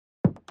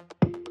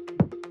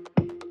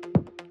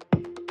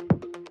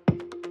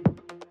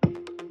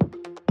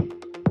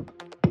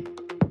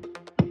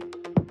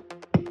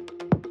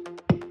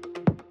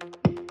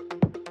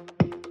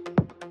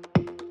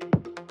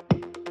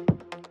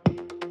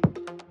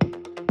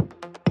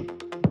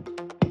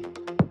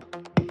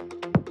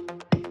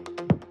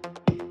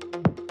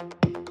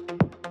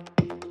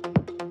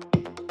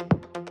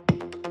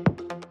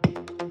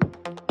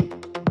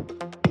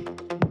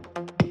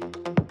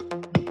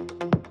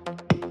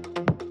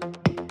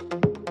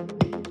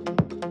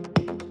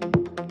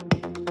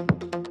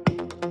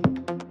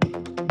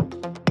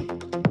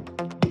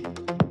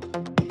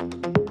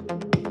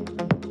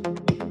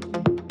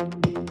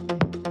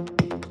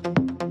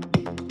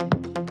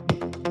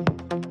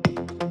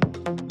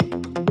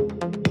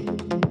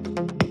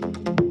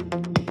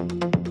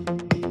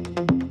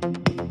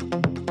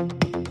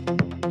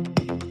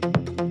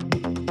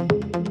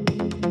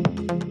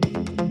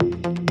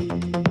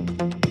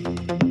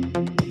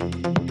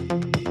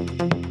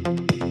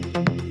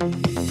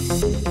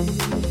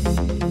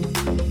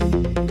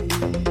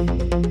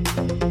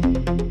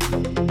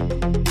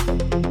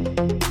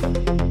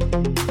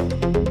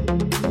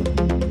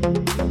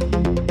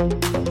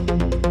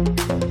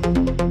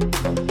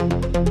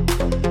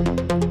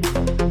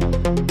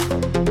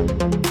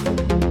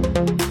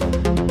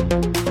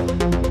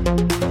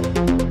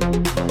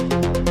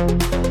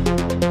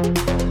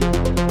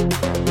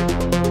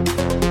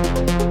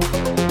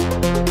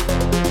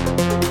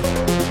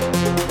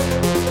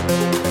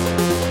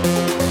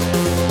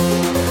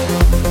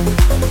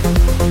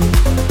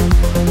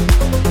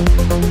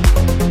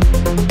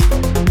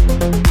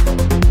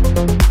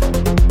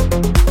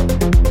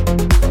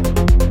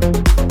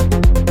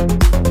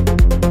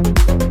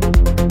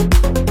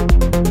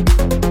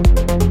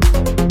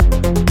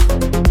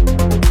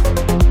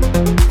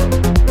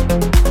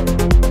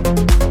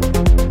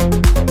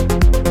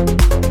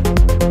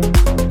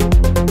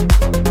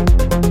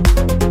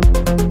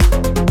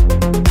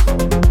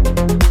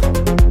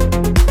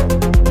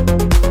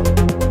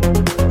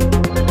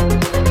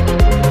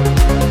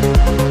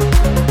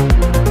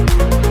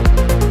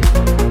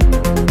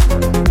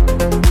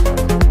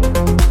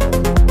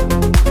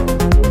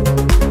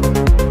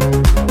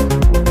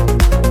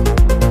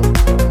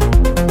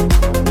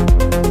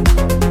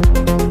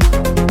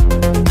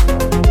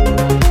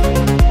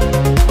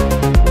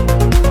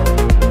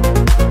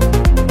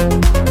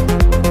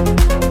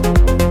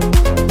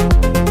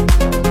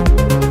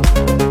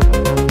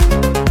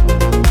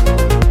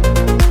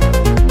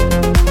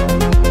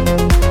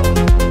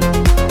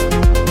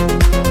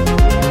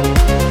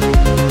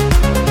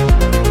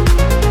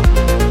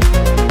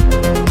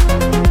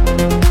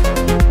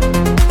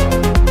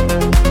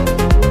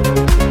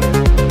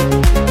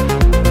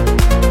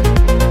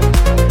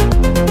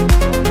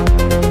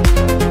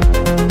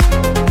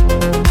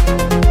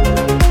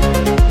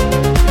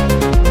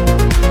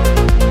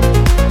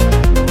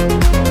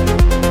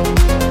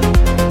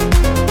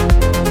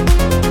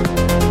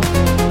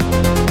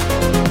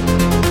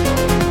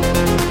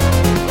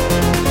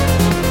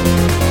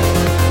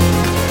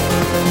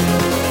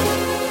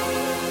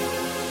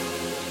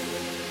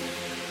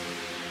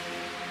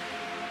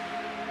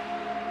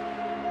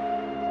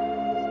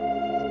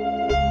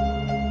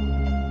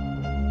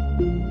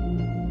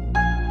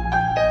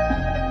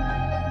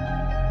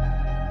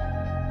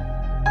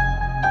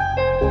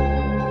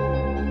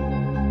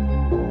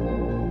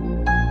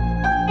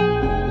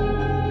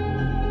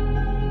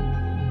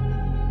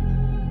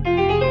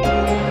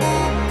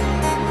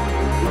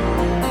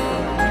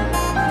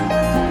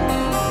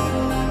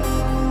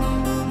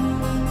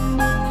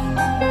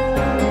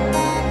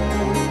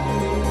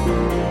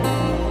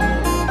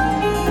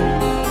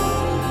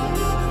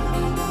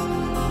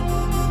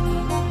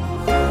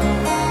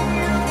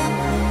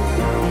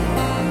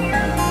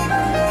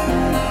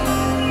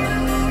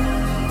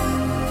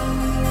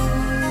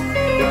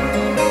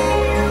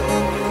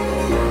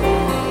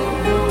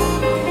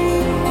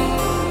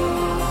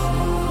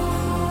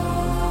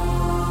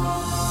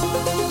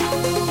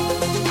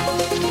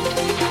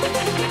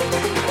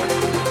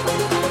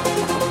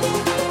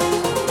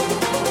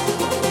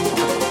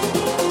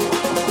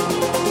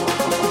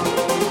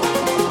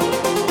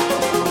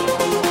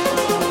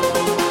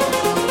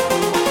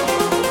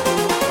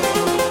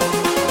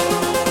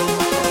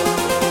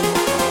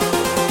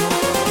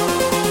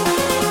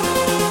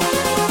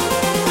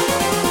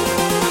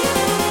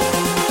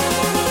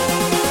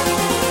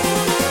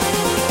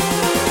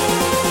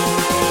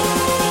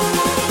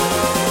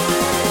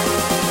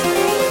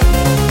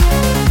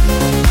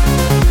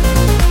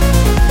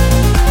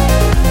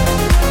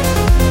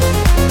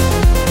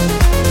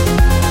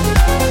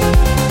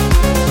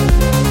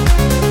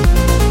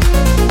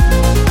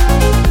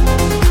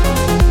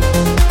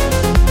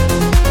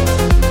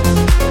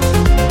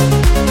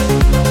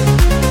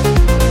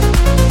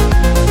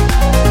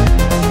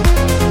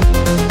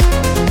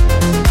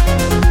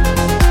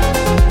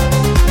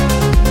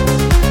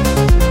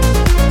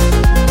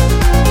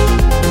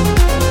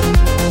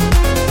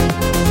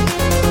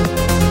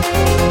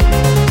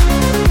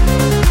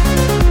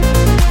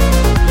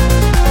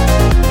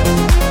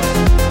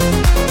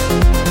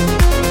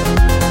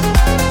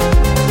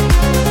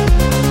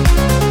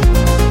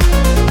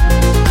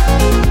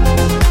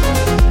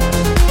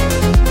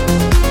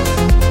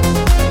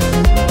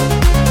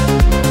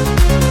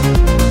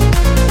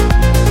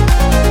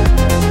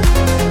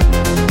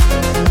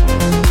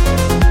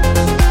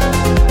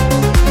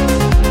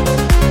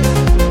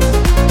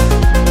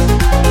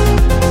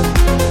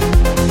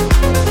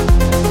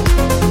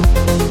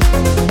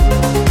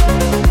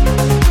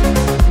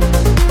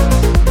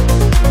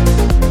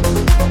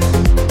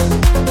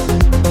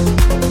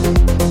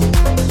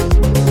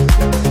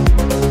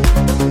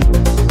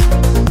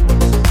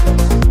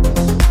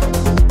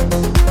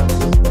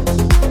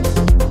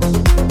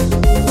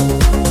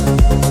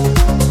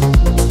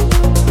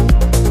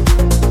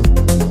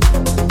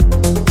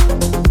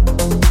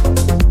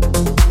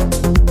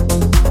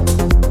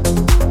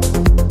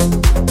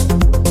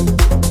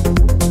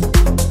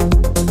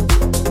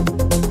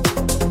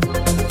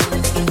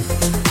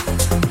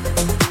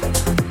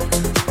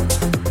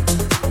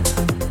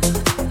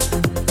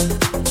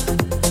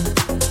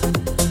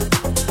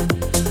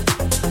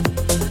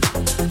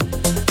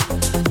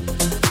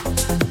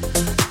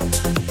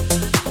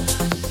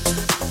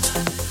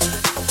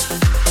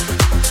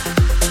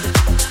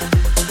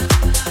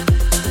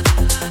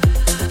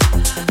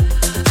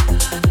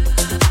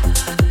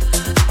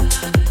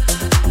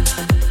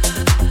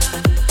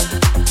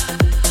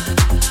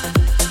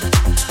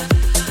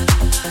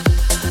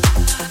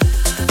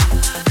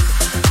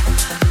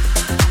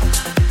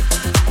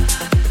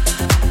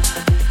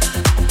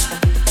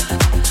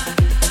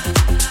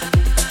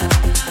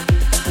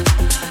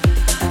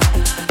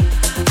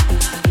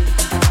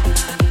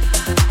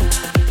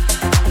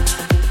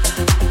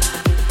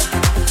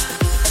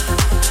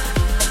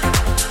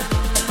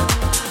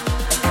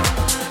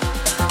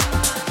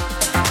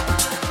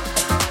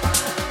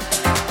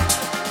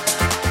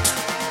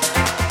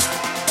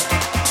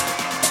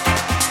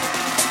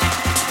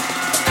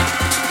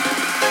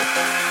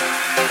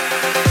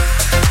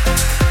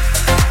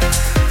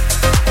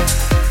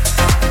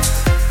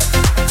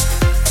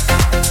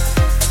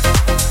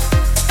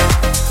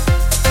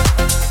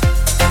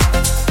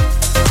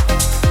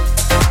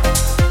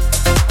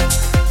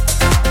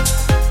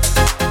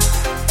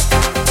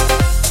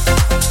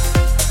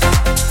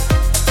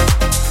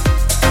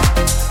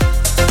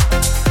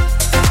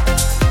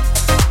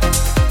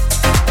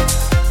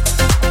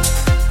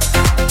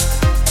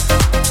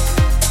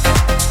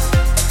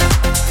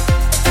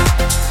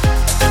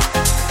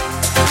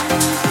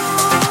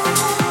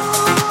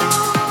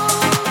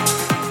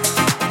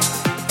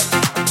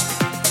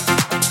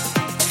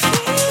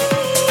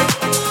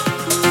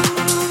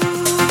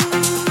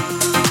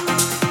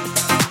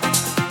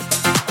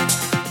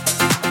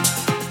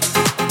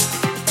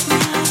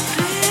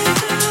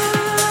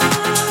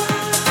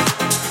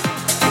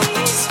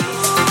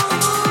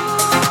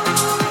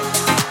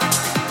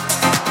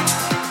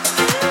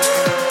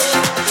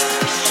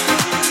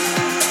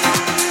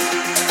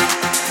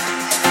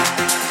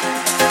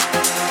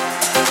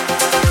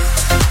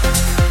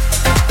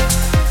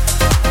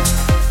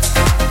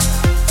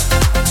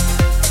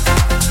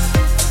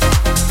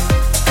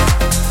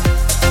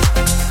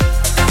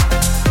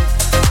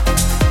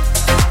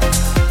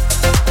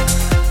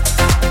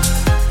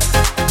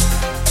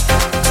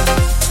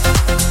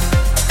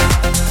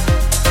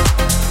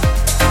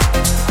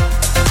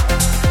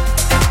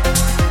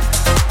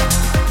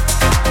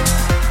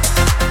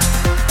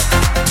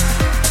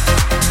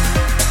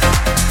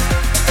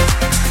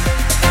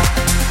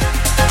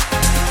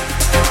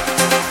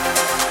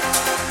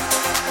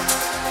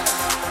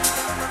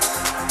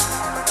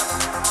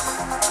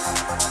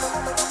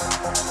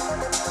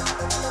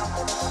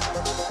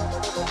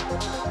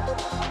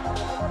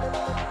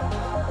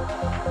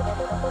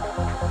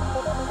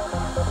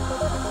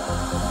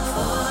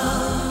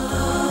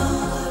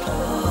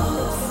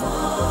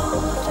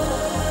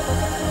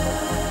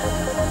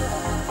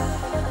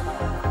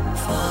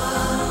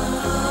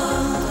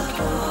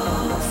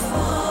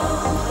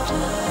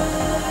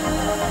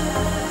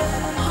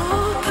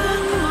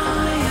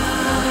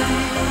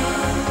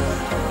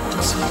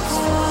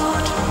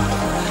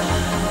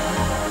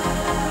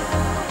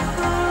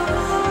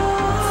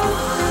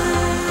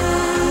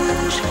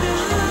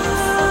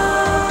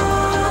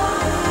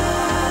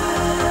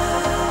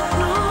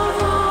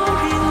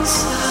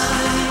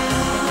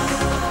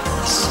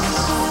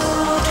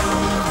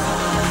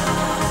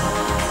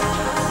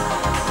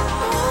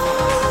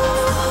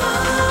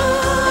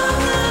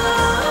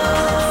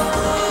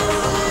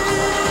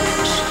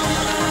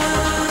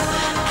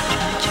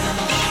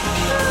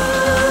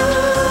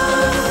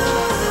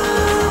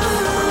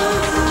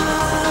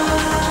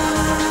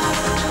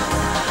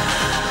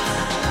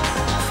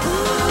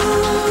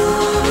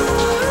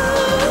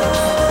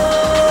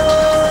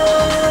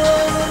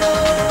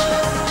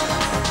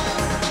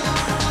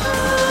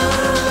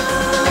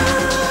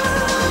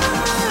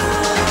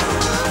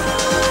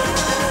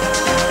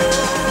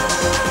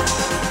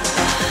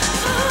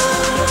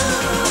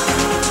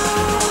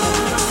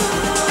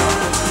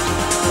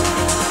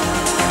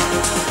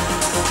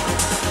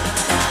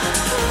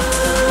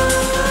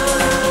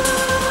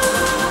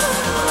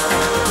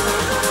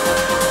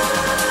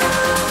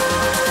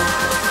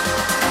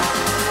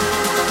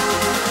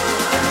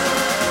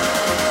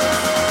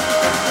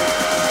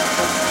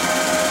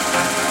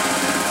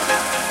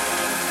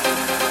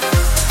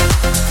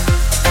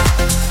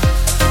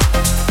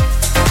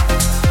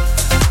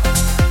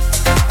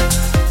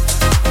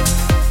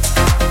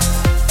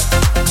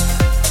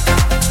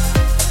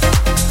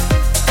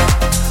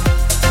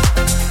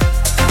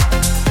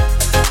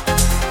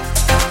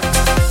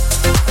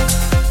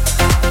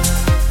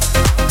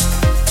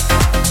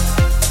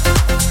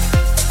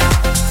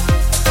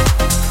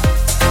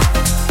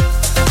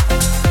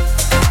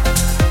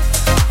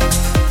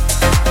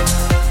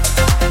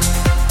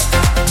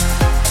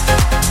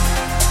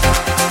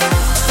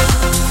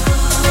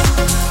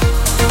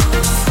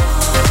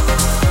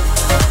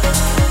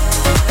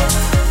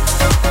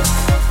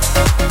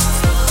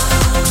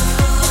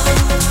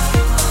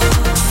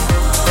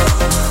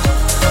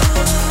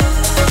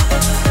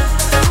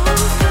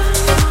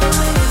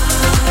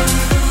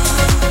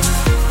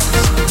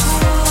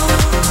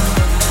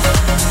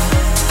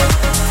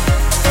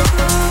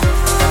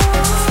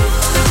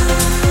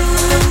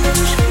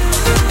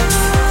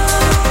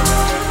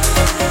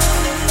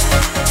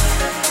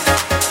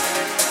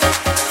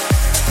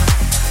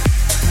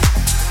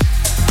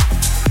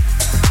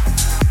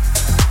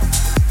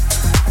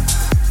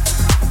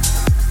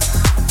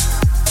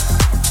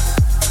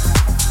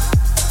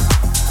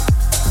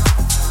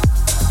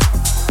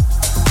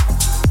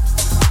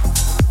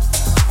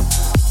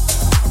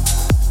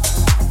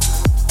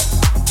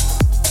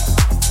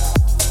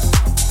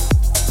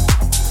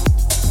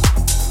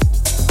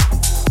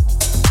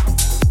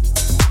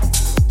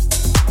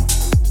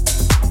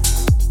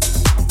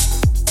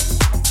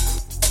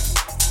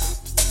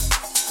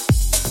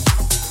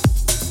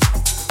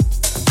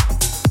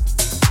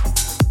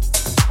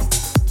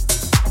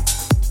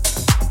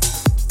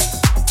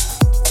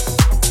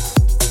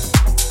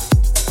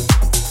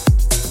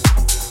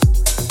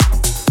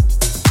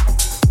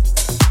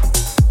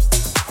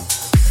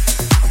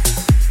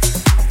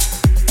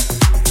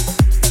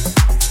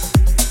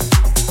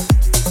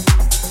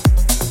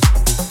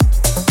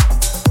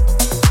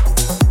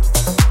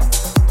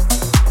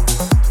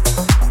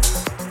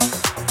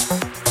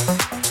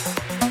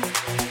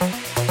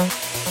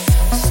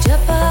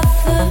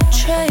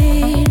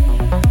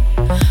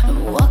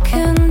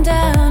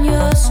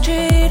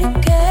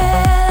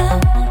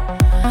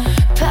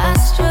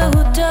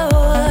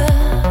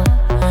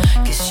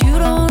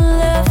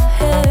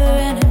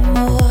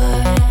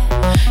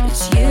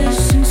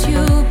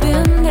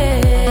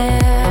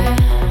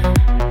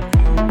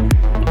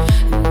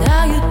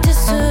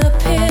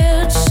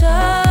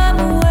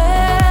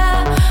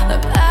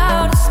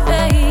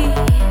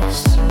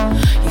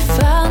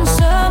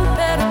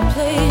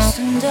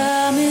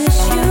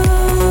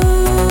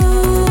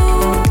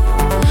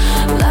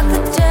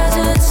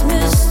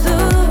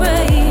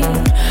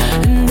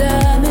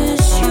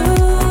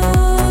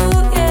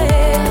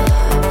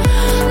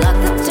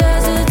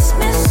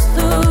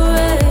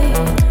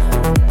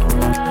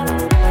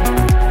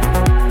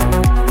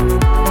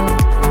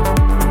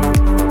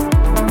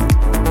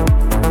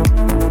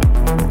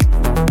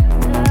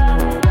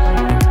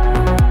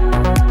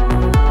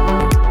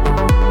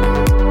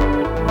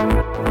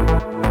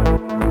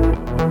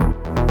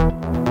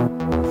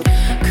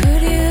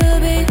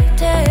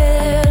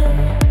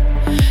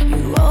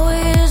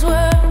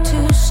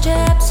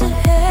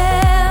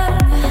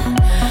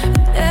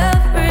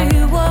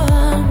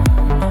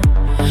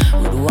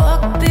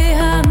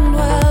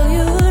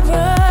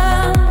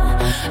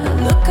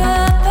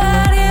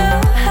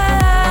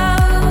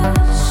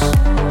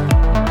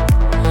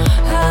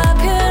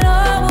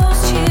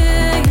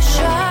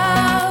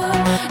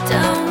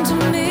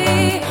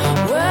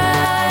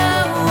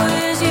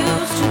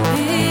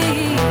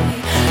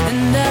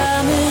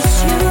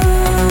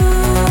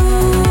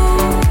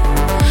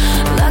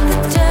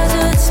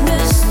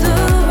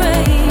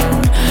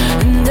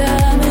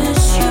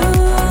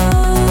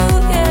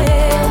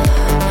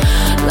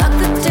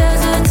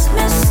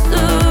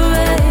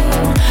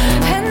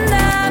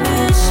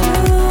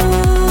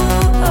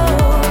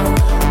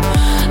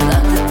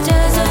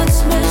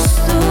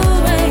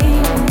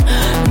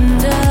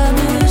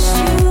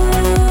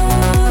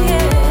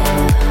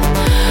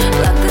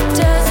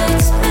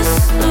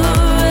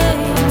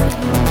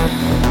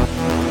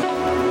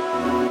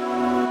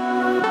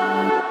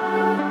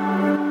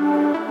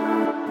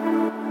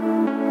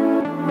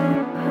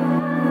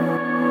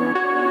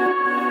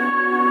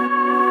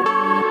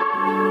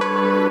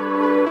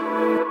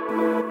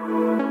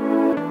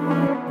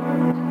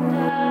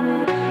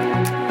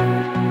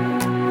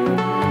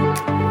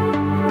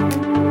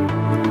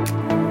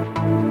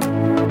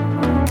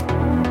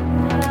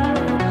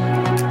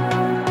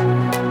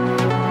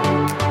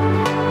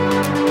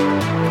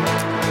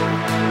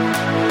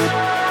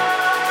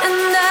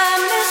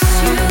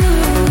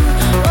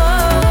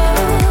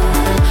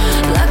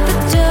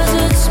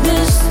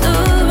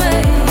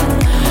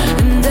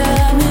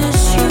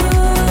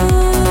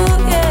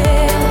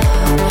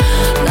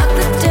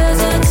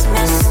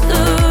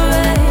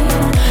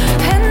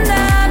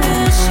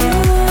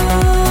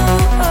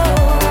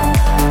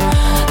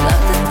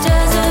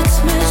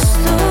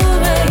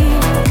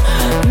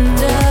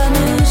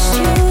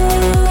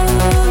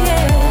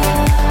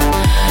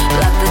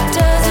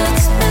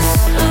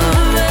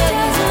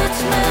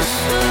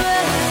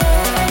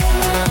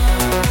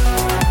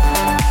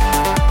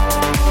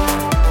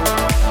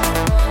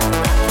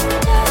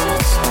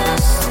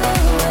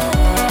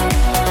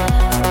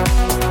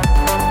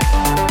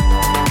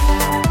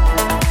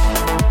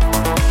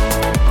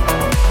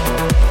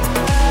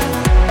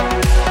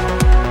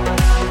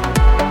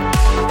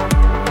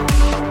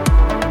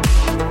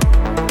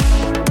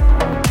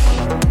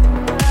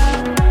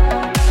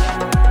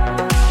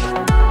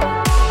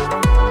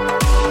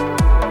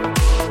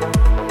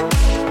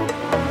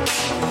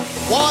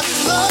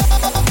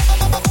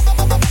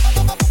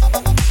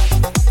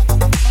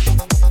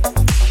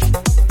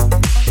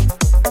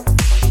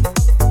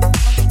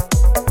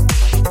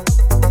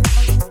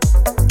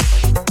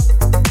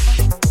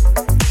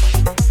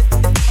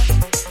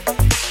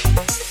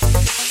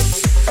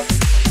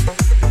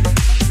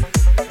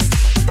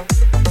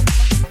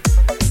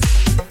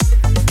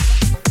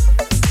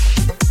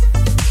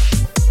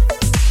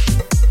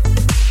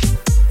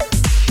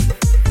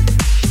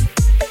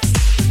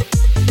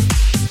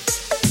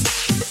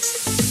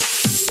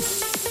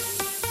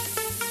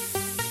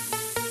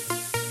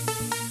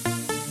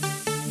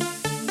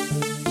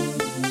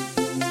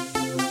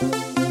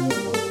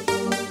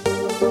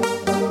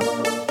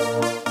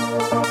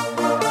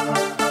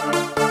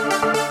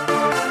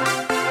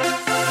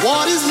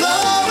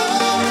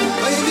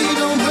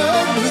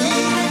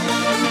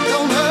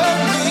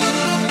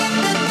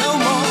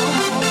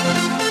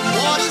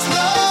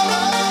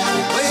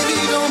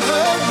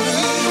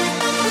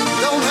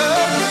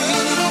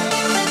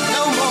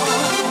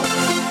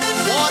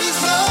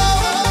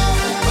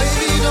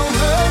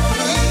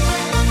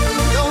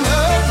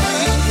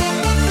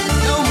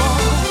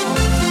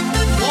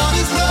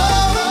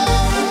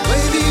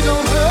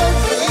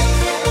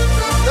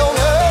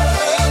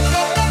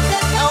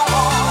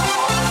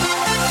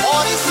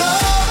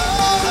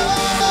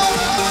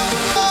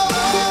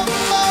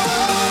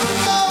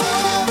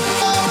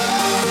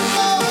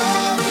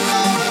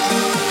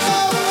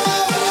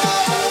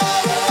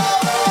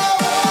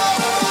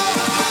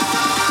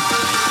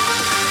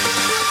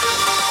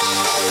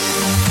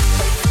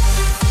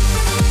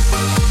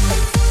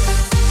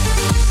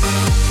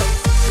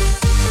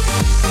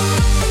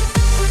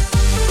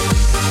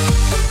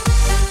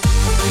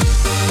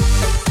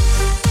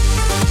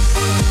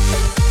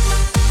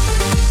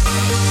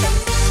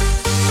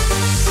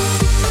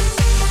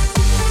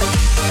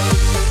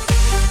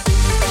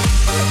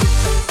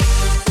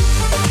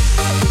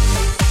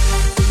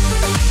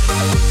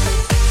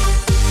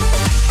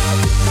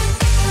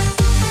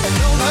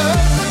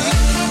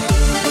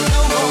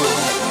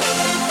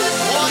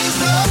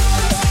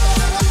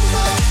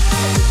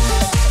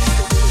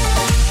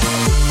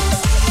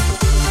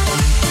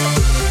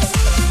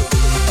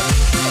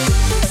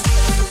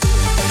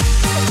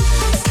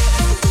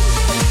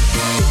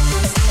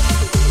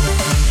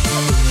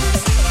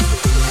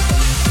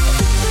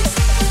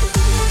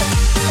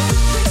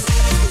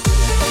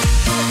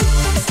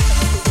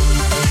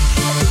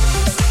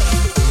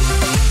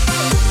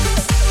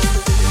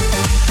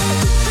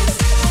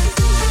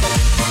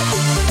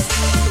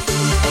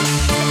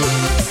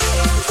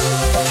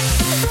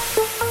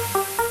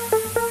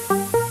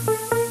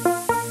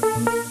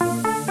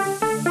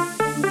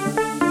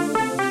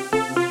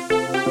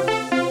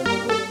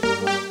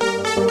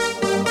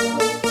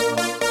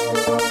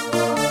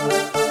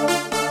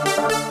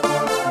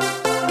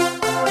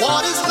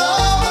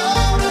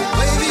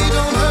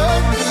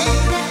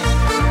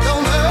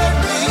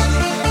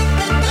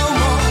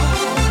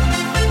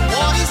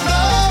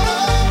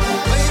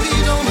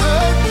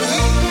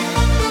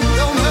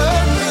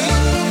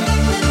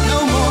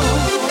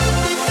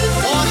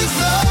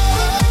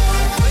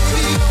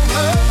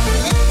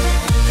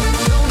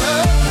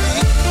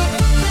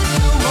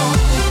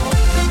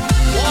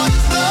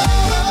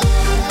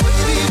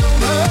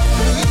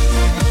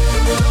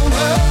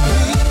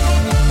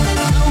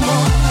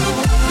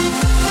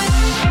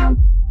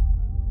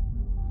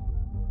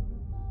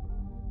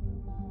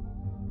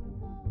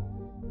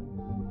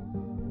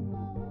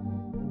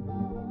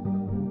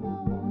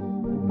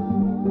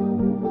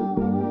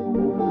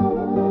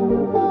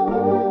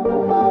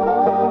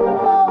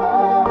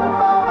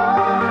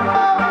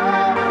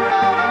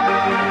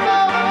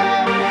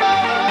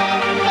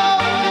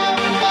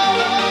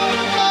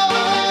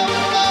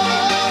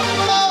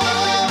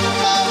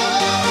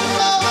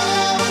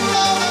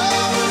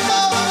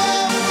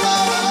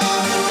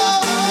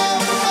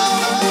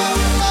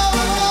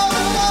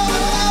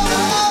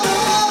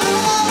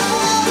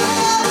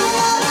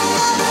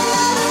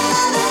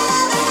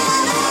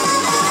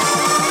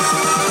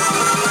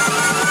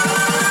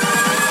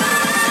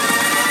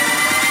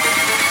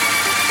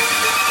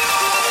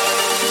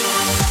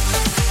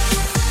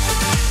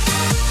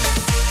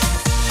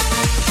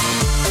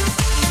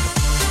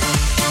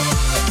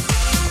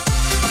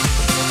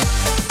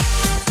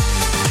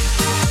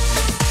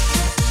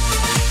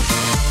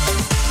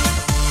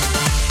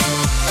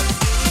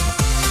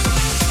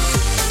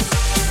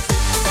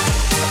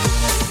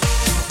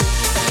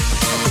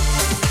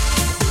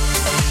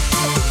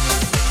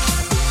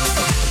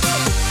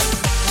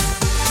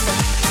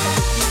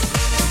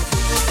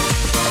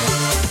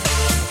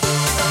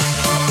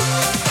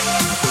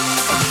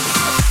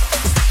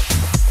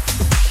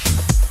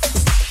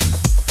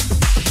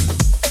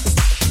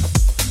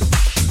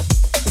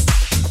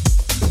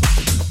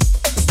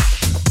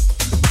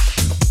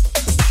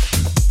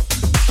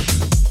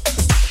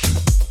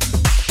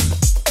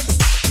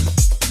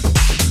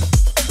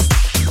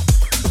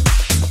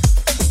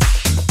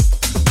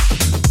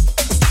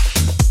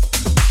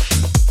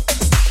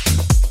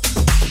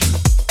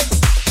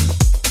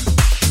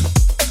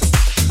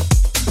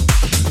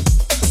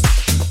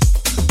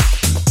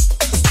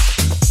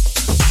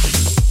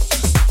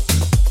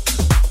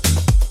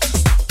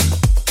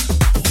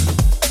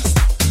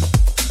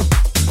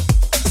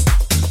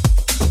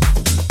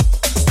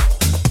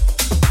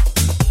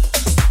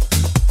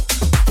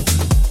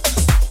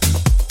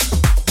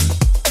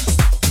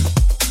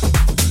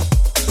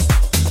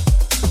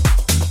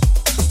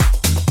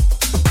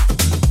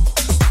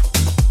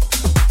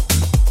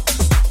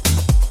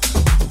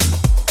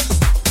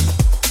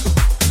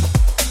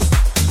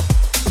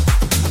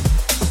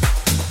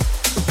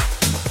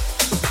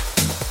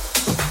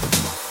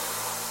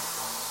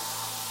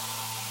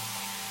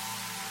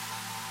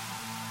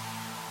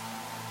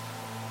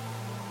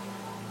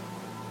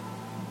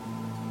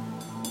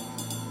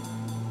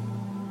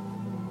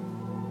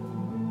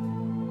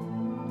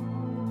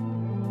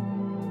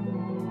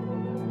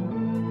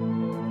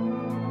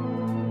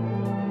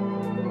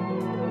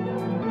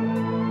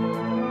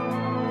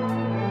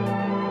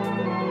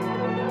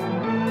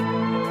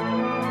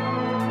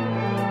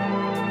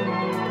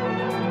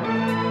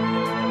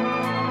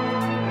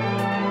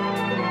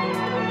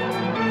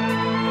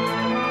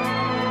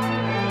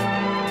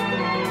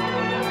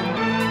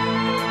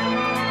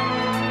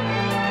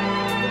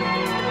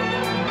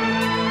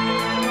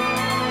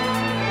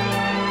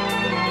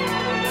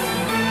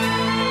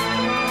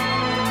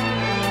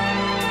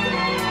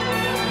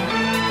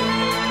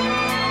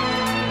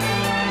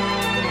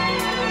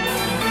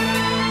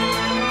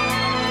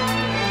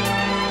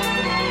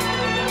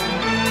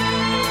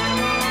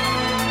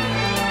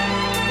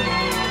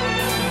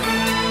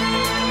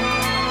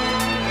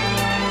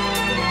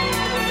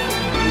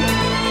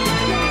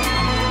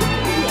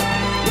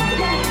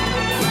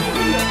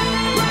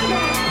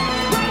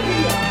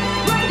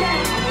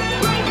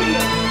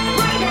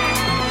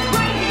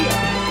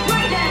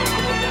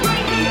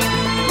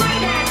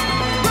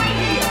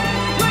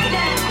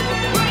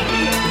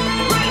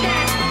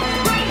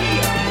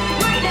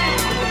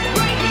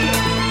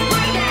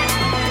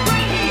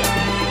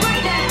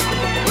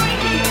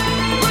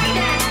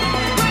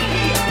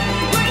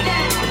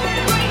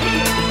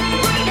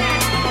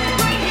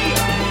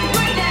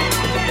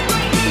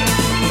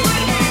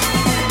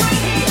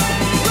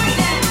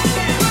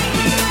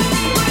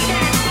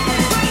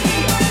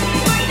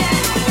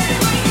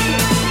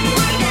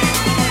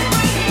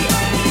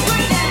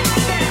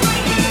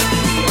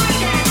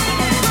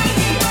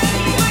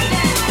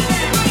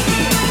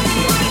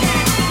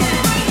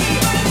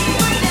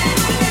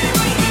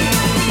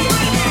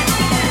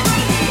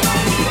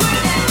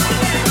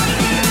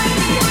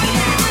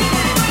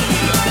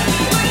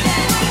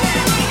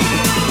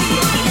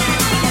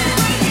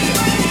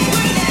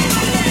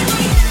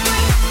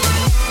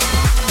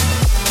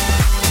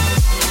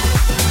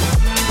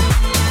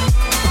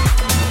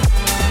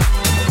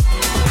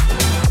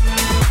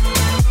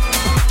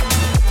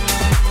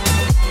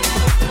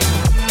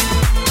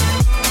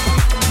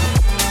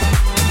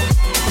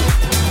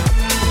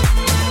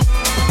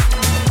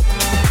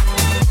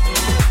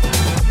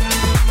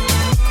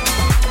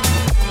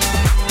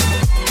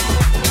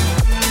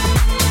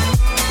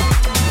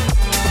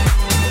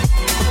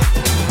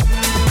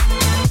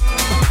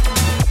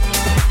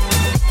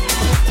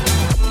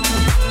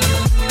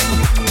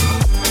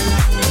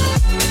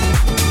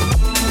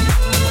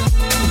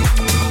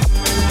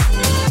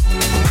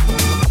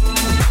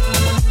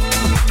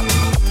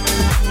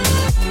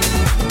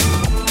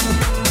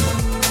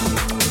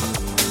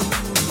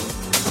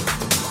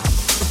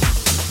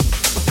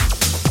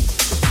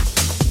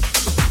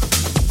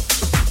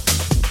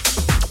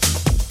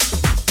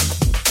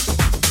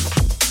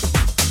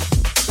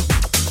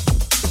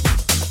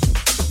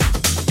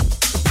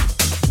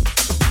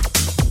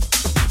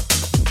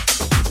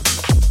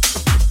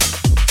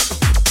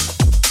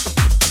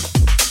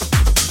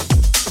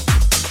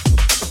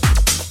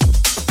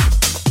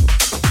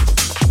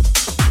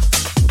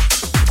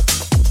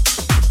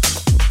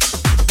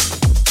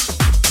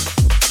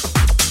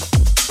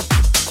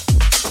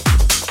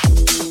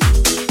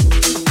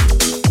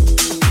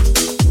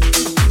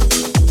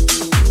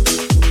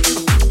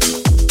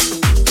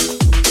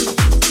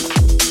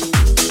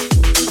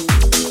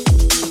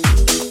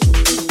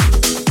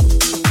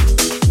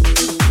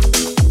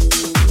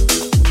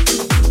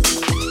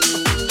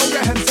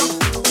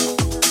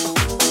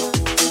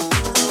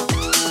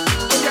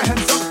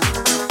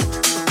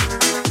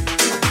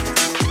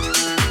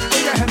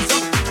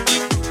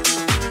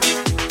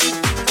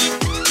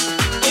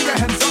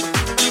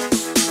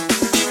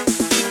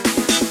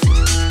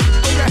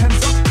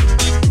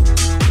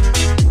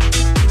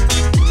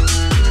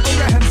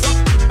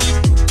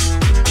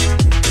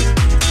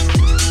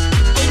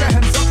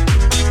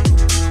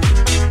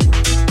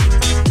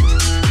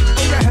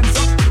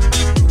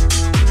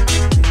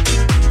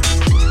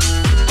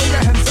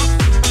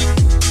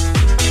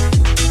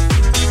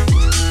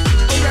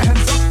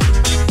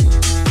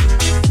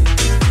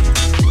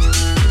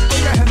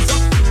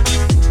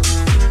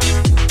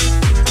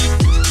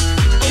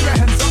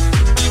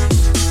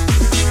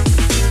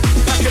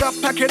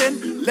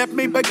let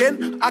me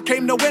begin. I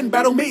came to win,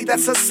 battle me,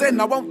 that's a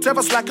sin. I won't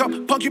ever slack up,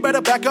 punk you better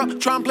back up.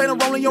 Try and play the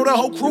role and yo, the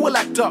whole crew will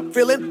act up.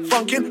 Feeling,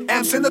 funkin',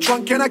 amps in the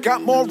trunk, and I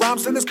got more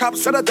rhymes than this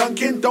cops at a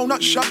Dunkin'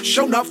 Donut shop.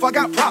 Show enough, I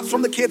got props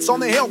from the kids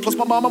on the hill, plus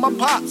my mom and my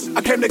pops.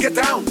 I came to get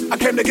down, I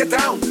came to get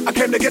down, I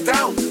came to get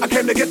down, I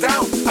came to get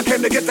down, I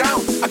came to get down,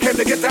 I came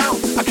to get down,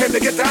 I came to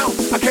get down,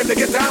 I came to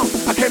get down,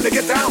 I came to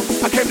get down,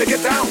 I came to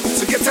get down.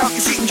 So get out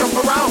your seat and jump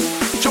around,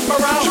 jump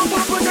around, jump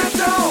up and get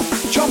down,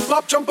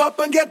 jump up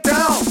and get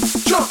down,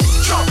 jump,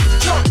 jump,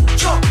 jump,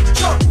 jump,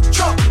 jump,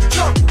 jump,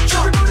 jump,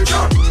 jump, everybody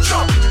jump,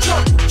 jump,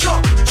 jump,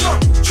 jump,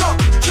 jump, jump,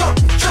 jump,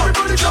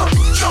 everybody jump,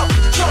 jump,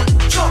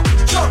 jump, jump,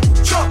 jump,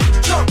 jump,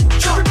 jump,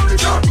 everybody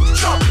jump,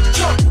 jump,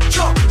 jump,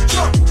 jump,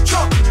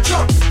 jump, jump,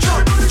 jump,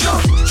 everybody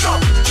jump,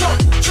 jump,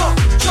 jump,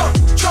 jump,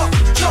 jump, jump,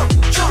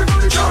 jump,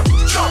 everybody jump,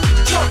 jump,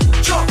 jump,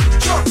 jump,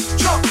 jump,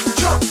 jump,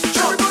 jump,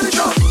 everybody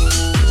jump.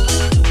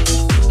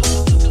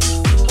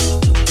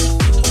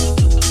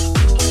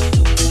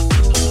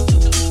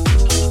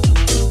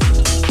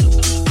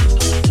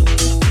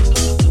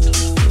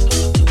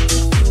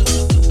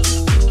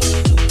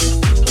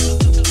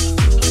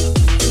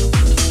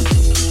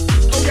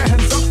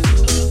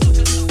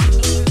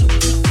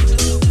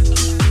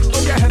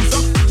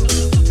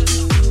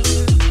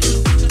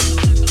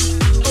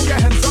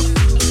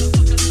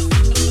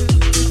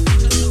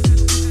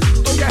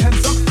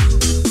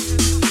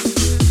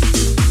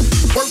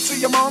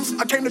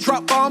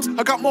 Drop bombs,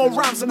 I got more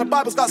rhymes than the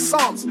Bible's got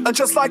songs. And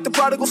just like the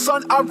prodigal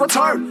son, I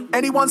return.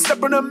 Anyone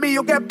stepping on me,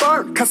 you'll get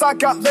burned. Cause I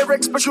got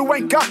lyrics, but you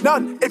ain't got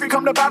none. If you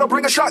come to battle,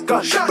 bring a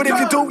shotgun. But if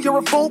you do, you're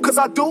a fool, cause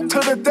I do to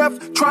the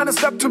death. Trying to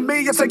step to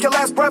me, you take your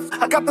last breath.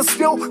 I got the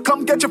skill,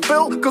 come get your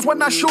fill. Cause when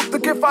I shoot the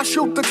gift, I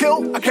shoot the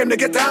kill. I came to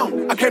get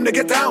down, I came to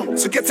get down.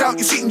 So get out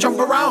your seat and jump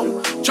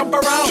around. Jump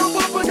around, jump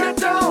up and get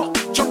down.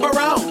 Jump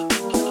around,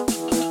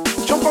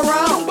 jump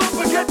around, jump up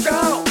and get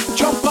down.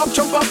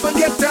 Jump up and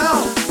get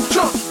down.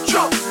 Jump,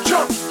 jump,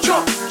 jump,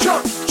 jump,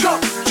 jump,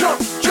 jump, jump,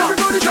 jump,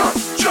 everybody jump,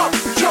 jump,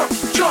 jump,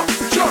 jump,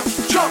 jump,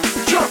 jump,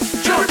 jump,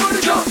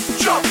 everybody jump,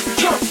 jump,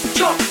 jump,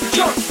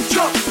 jump,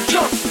 jump,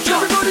 jump, jump,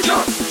 everybody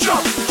jump,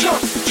 jump,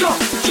 jump,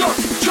 jump,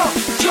 jump,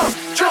 jump,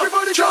 jump,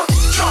 everybody jump,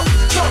 jump,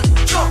 jump,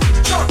 jump,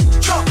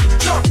 jump,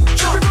 jump,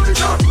 jump, everybody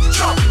jump,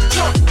 jump,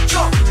 jump,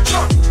 jump,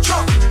 jump,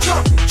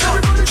 jump, jump,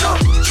 everybody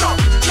jump, jump,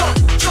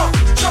 jump,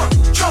 jump,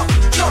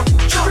 jump, jump,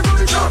 jump,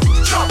 everybody jump,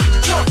 jump,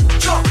 jump,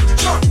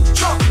 jump,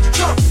 jump,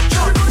 jump,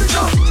 jump, everybody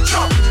jump,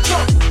 jump,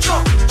 jump,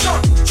 jump, jump,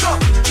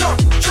 jump,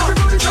 jump,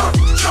 everybody jump,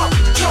 jump,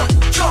 jump,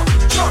 jump,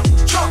 jump,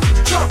 jump,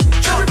 jump,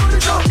 everybody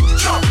jump,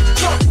 jump, jump,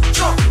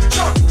 jump,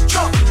 jump,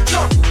 jump,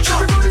 jump,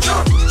 everybody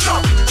jump,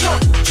 jump,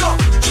 jump, jump,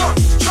 jump,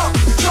 jump,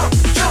 jump,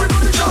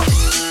 everybody jump.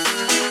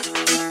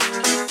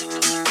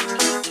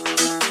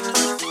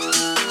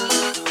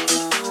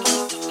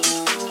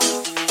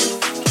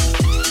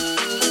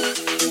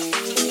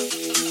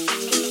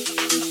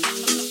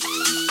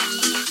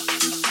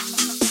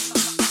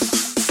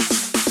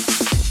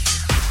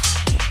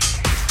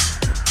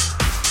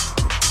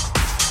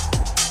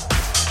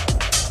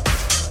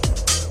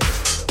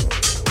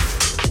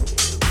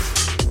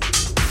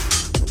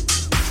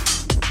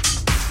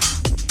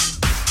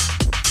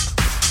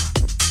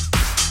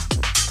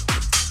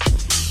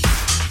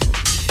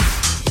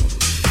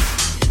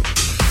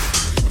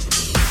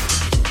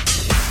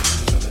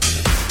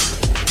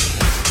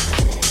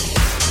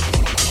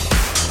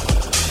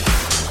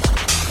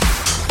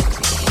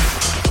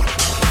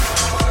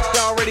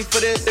 For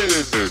this.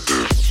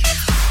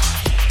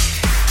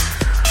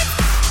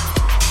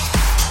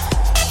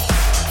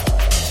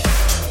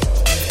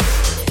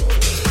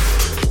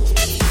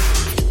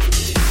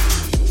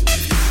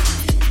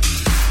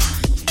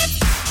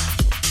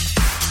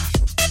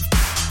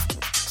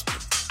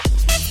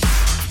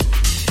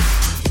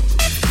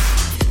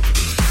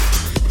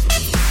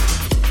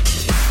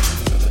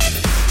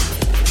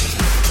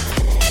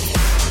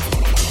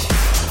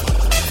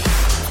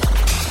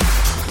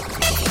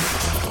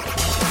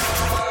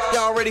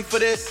 Ready for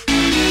this?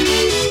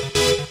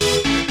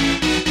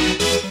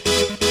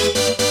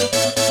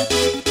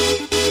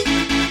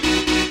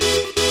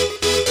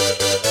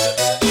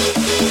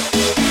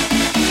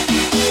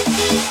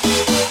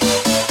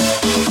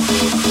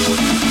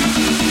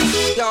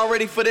 Y'all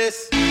ready for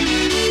this?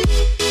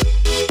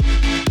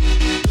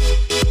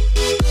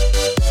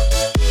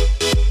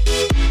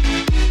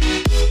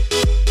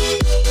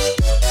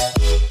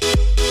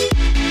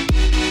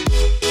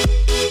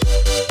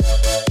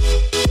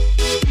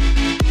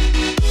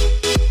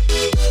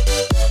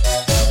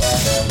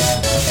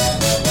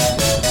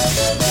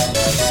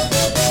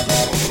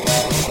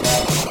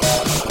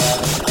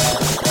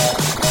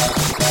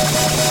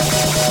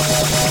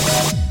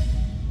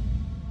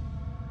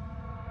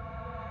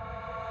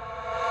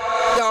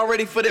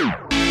 Ready for them.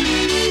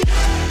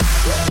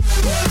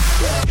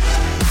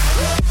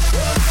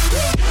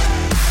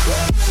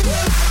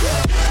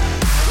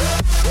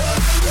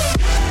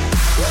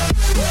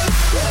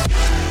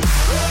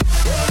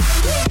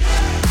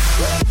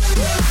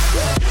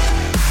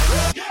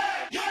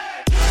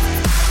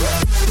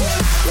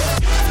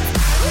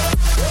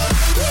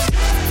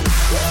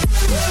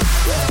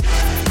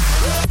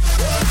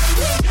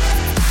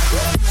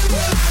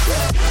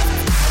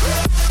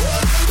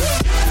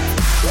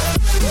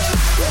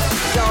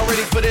 Y'all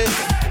ready for this?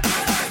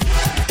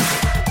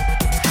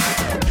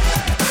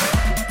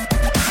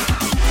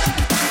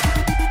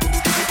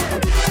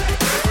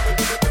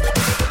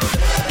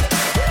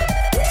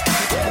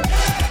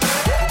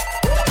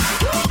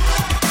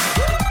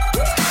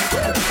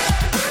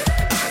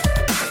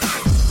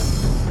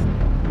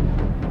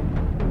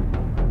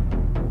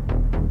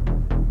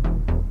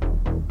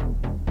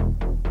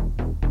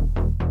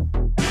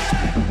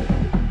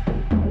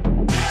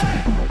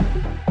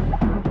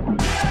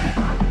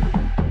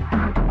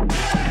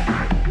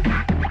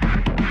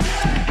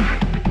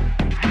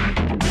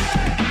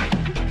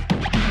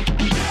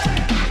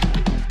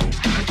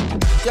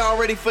 Y'all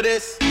ready for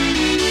this?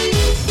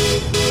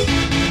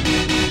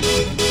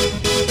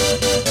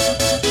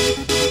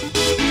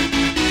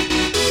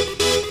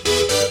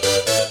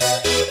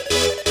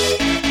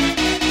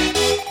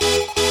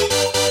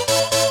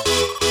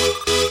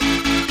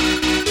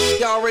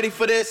 Y'all ready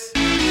for this?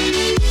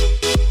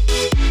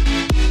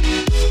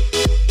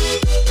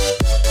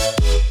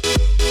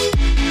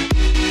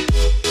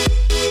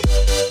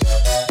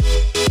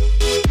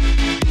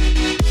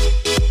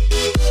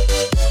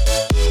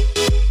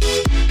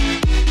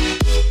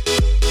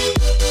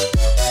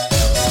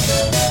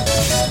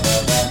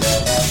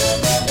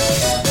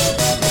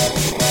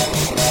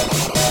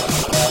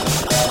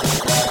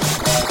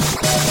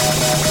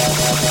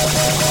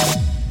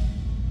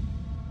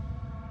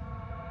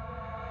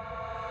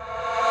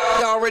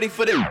 Ready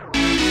for this?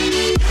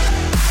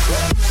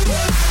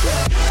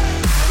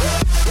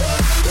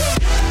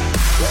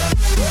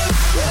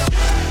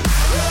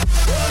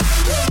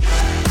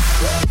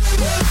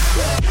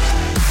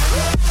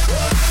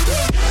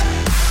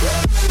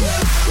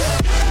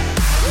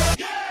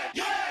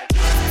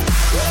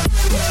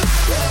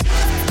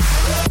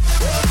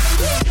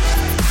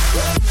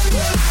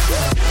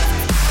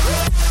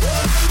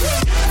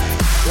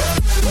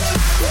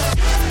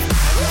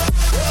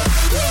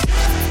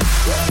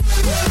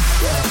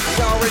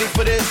 Y'all ready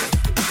for this?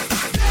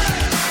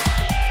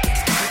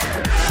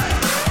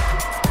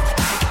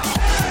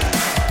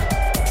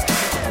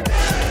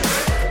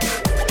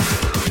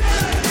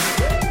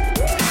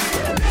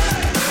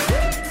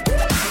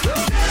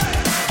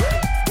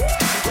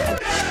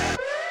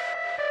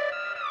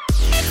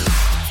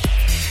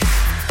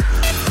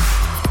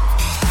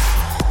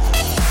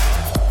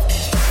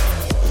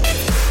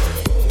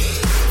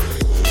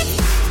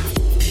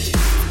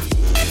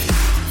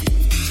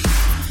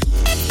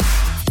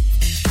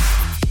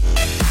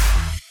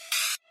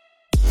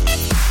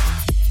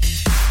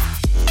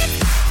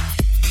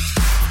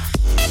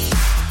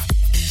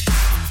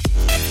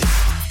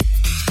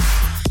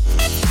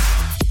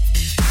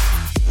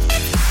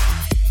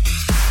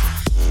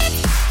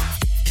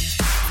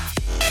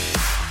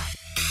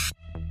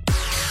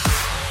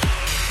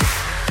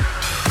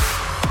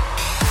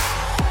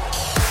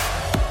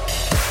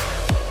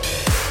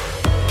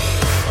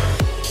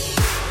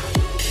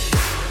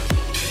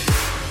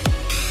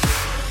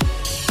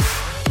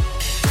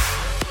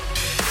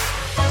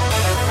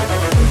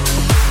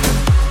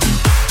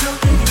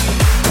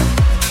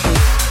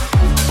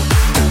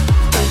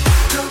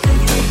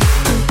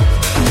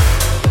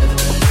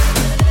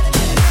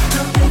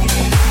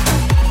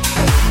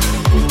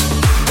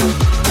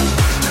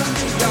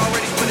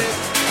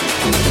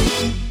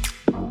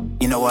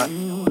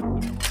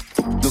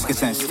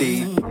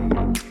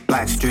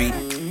 Blackstreet,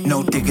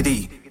 no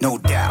diggity, no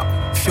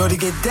doubt. Shorty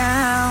get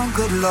down,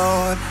 good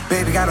lord.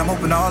 Baby got 'em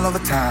open all over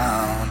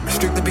town.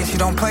 Strictly bitch, she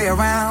don't play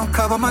around.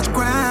 Cover much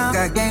ground,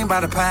 got game by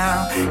the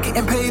pound.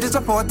 Getting paid is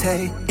a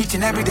forte, each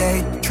and every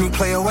day. True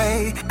play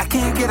away, I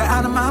can't get her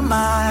out of my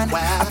mind.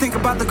 I think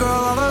about the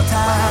girl all the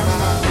time.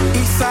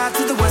 East side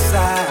to the west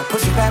side,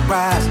 push it back,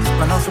 rise,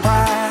 but no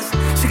surprise.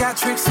 She got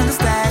tricks in the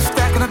stash,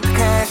 stacking up the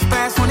cash,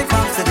 fast when it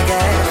comes to the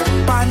gas.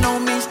 By no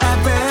means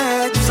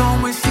average, she's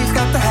on when she's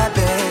got the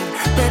habit.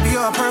 Baby,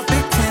 you're a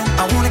perfect 10,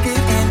 I wanna get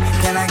in.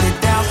 Can I get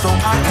down so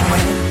I can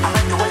win? I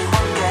like the way you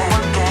work it,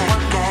 work it,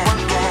 work it,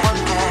 work it,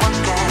 work it, work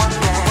it, work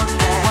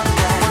it, work it,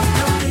 work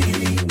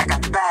it. I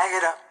got to bag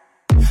it up.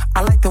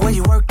 I like the way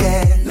you work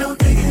it. No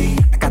diggity.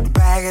 I got to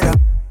bag it up.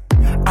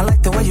 I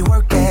like the way you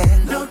work it.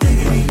 No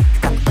diggity. I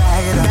got to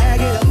bag it up.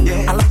 Bag it up.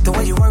 Yeah. I like the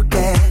way you work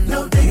it.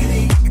 No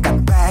diggity. I got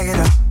to bag it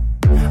up.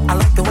 I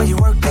like the way you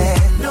work it.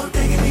 No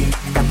diggity.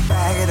 I got to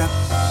bag it up.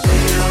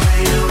 Hey yo,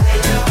 hey yo, hey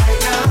yo, hey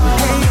yo.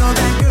 Hey yo,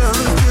 that girl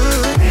looks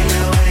good. Hey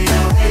yo, hey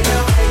yo, hey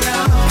yo, hey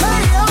yo.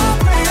 Hey yo,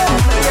 hey yo,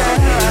 hey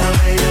yo.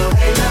 Hey yo,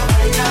 hey yo,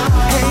 hey yo.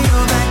 Hey yo,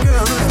 that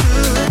girl looks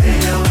good. Hey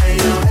yo, hey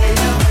yo, hey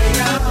yo, hey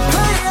yo.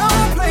 Play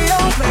on, play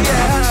on, play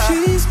on.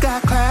 She's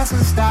got class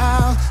and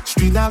style,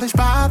 street knowledge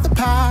by the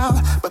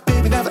pile. But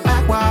baby never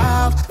act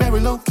wild, very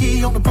low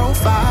key on the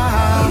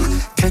profile.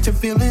 Catching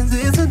feelings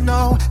is a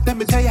no, let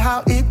me tell you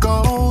how it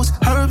goes.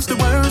 Herbs the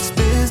word,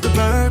 spins the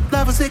verb,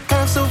 levels it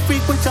curves so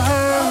frequent to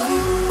her.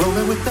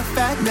 rolling with the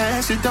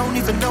fatness, you don't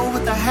even know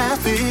what the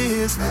half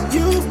is.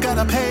 You've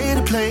gotta pay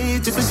to play,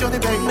 just for sure the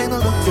bank may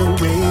not look your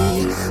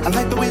way. I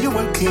like the way you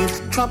work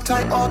it, drop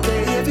tight all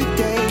day, every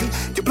day.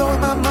 You're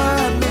blowing my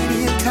mind,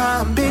 maybe in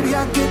time, baby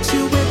I'll get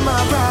you with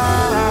my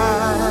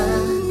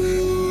ride.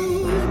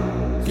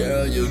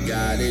 Girl, you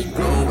got it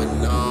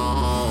going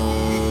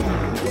on.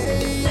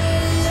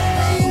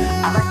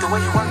 I like the way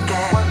you work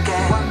it, work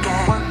it, work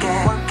it, work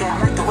it, work it. I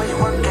like the way you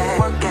work it,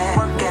 work it,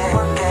 work it,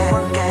 work it,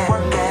 work it,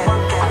 work it,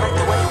 work it. I like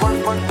the way you work,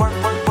 work, work,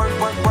 work,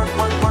 work, work, work,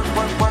 work,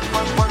 work, work,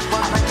 work, work,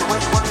 work. I like the way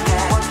you work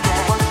it, work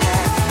it, work it.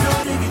 No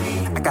diggity,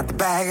 I got to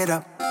bag it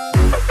up.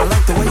 I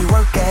like the way you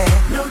work it.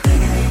 No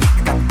diggity,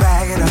 I got to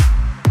bag it up.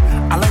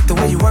 I like the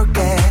way you work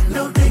it.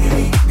 No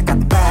diggity, I got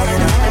to bag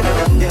it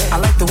up. I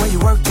like the way you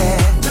work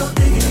it. No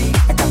diggity,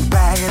 I got to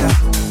bag it up.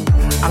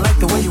 I like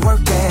the way you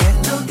work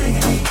it. No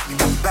diggity, I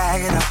got to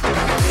bag it up.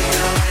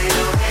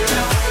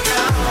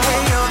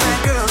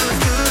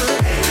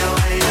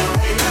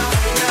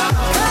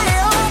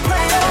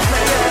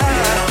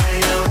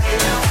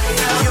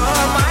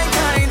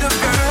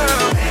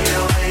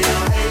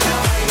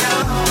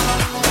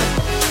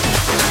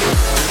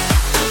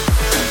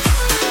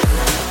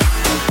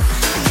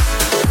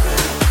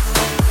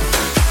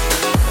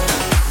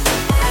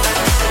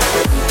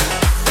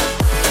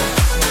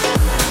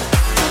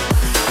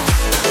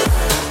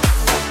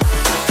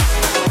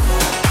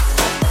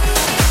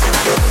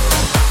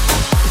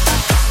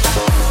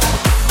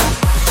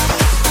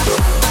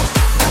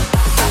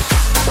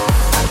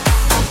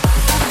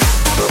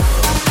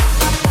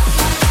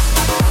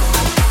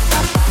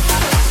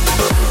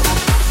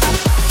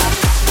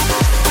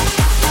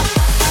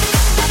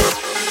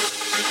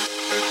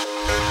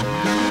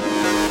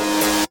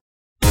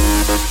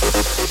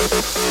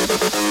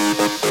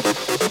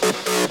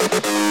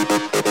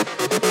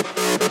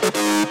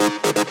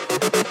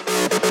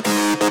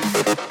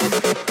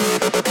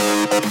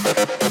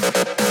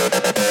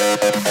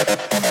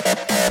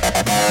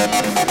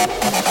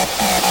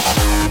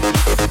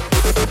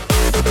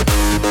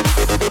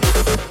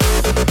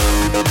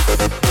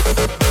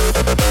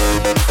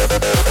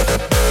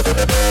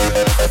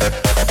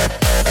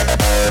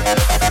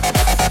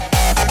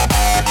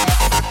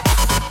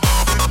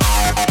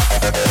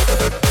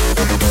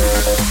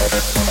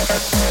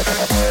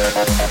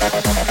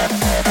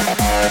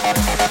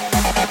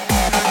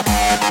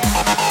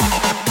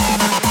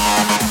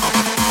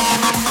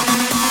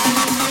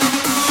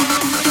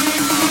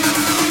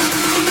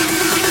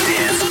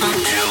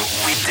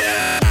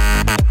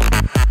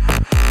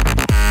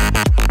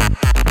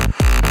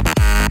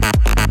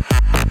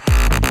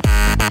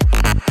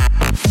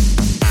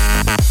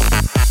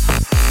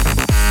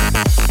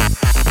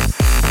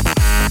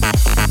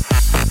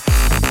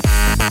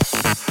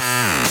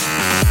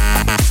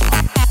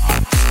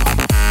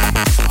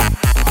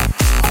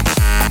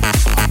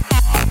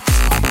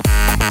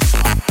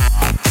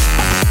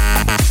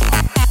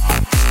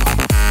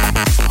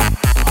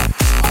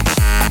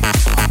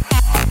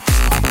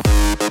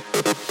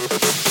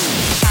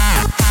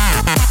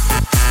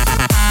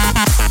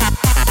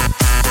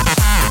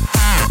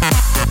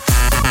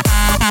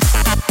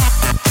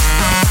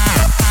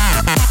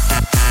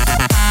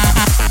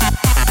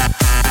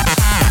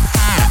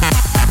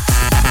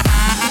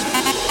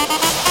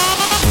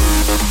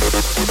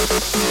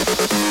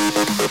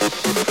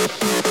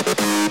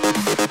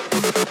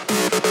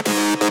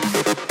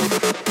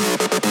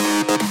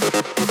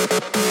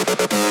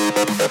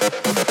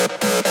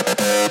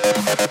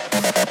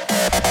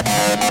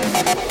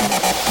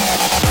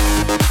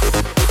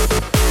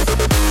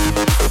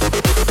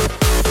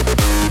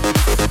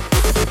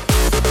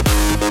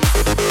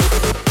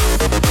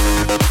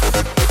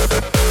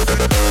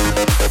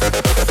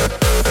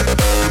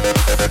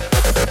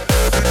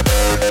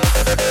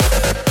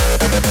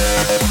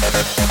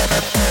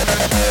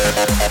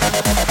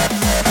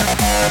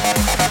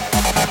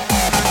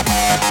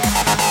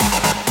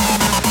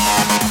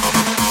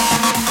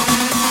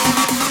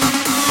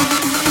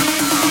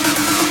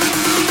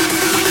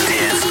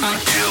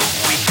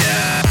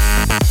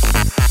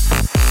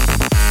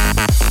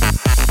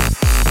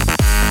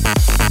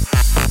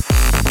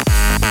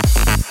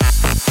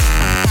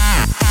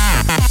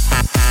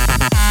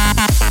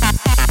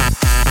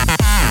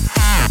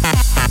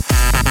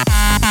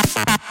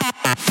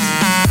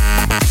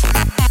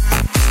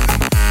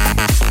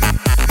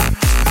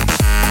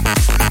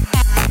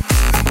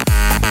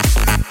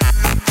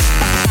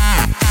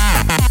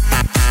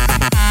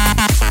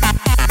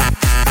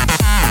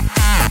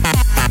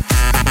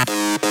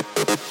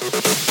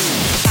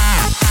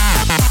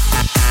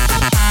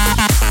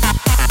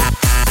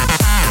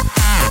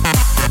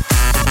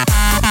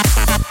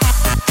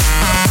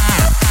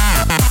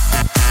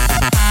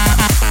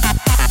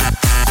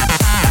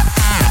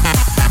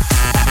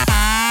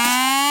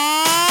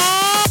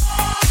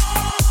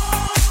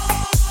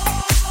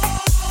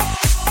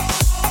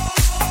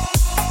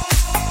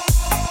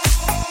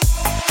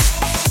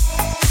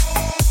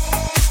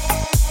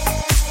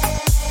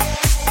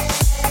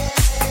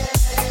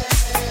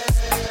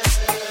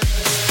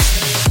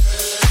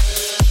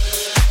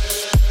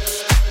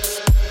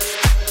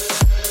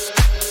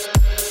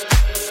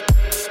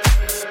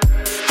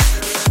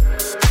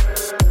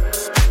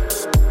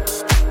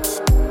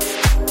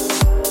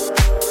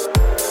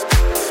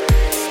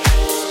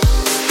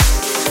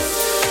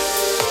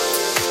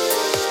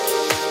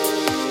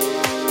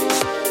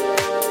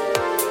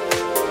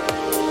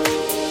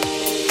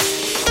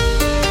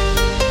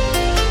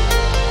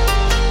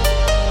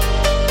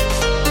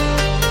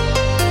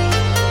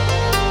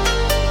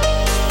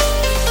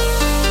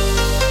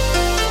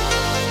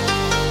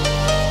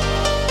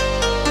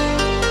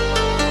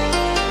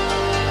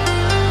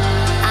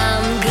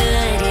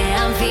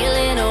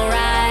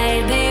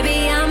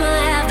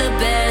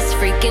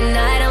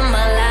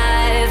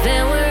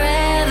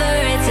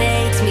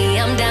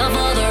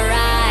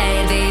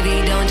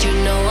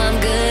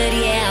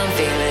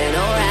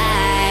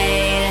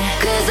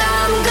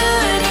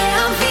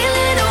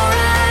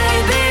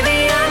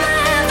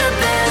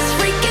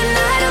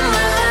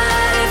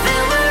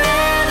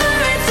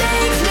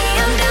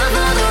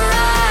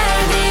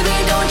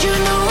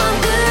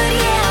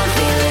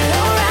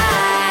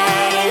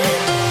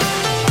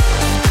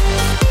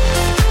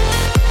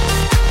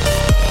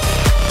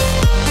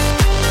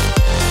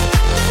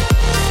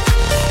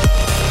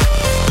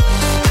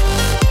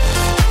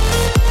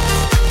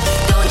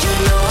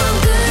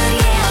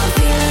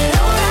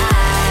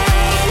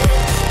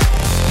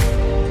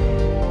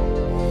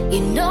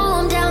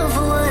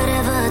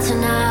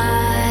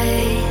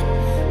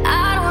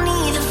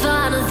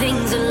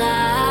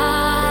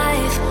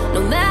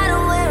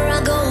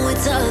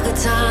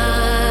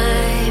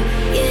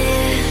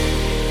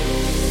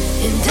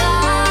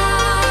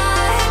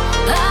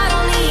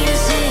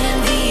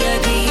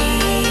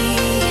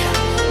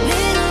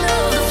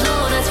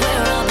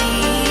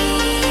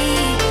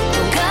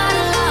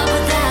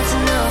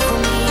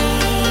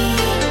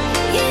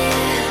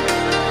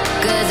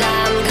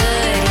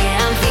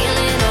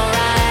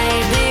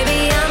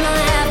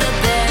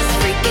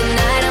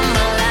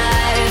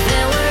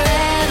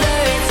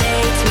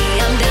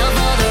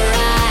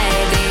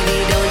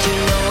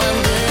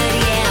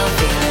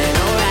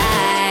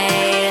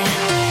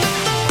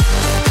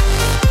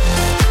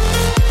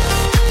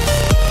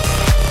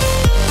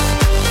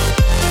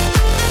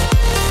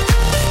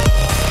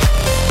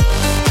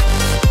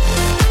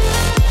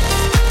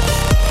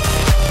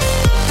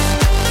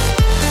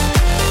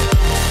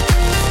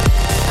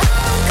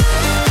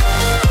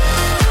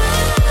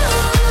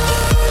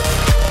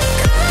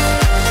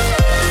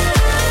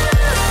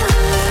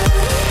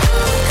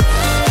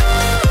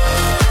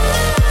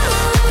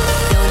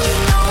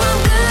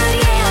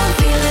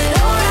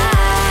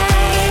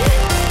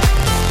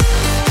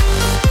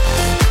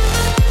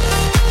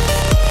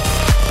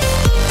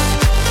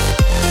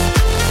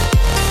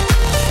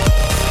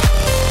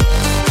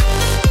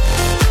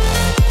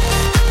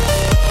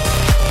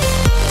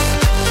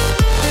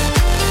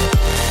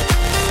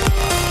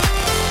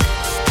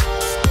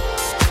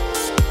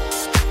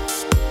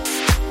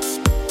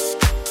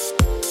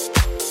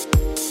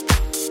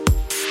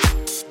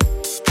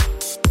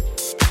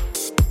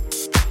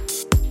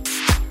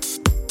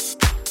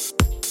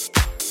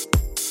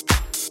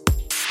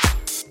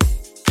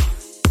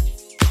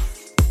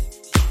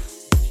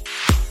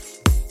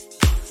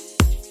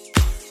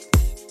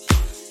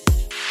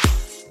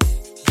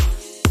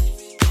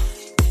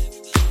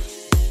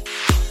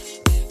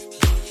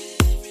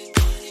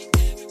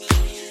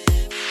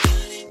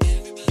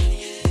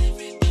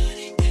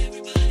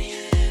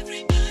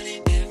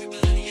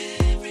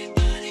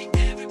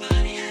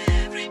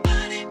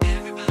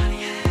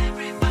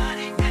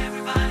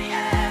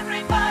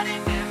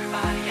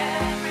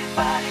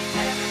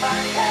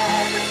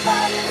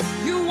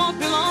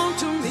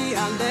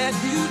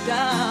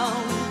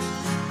 down.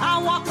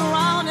 I walk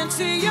around and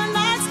see your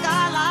night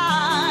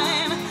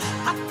skyline.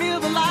 I feel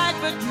the light,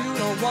 but you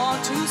don't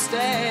want to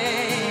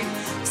stay.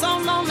 So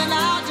lonely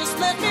now, just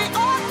let me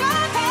on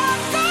down.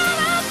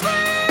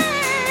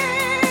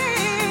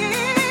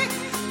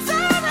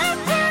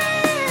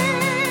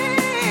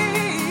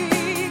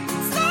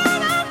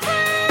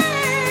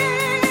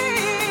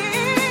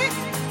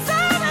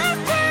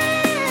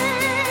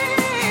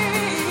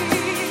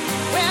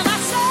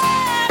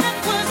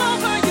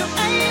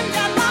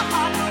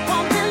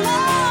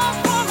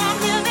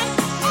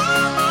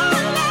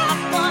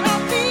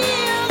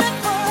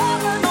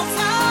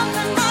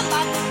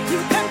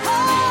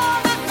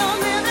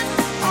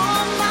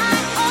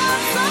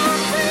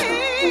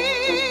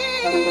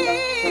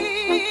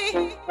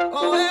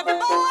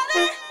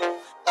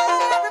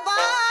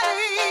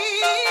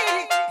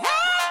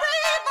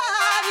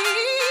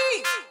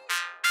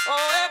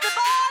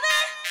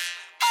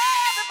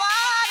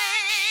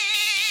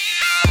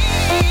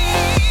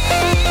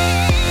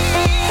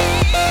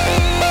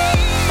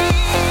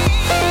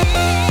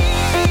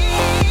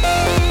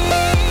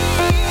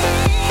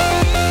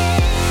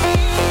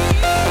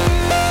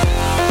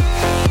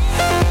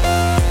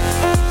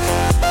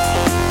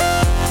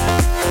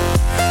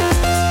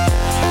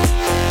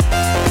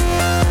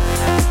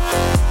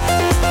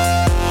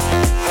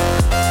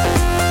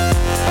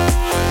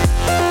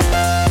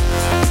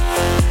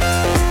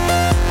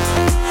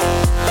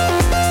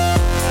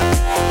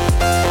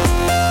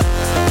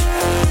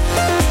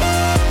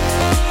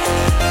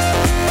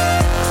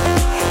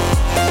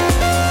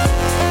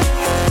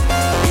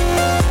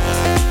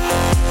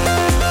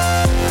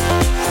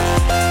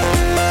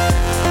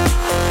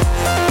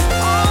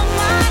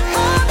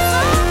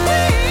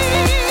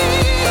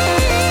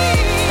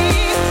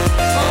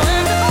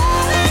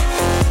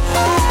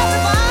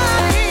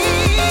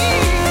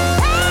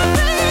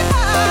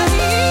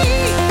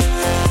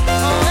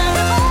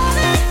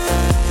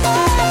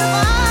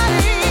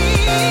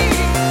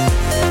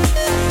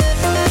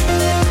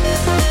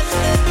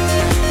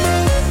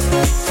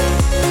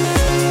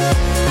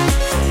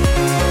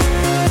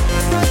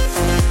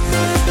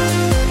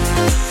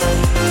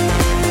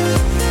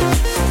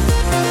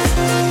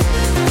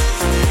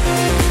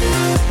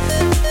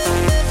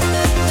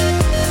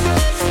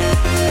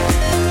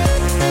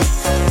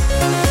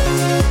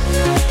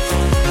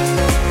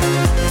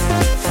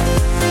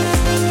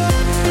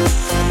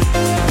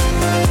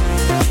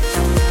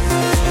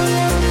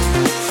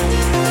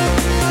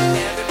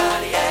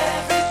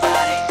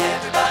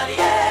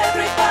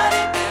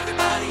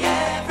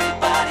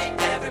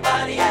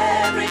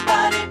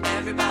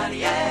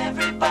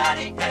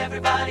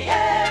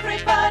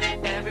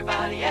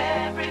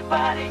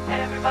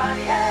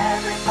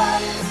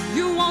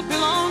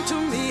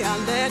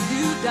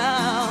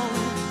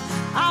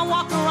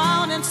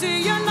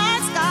 See your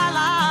night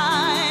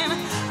skyline.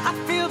 I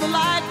feel the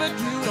light, but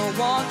you don't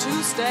want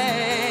to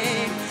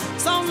stay.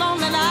 So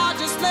lonely now,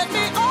 just let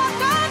me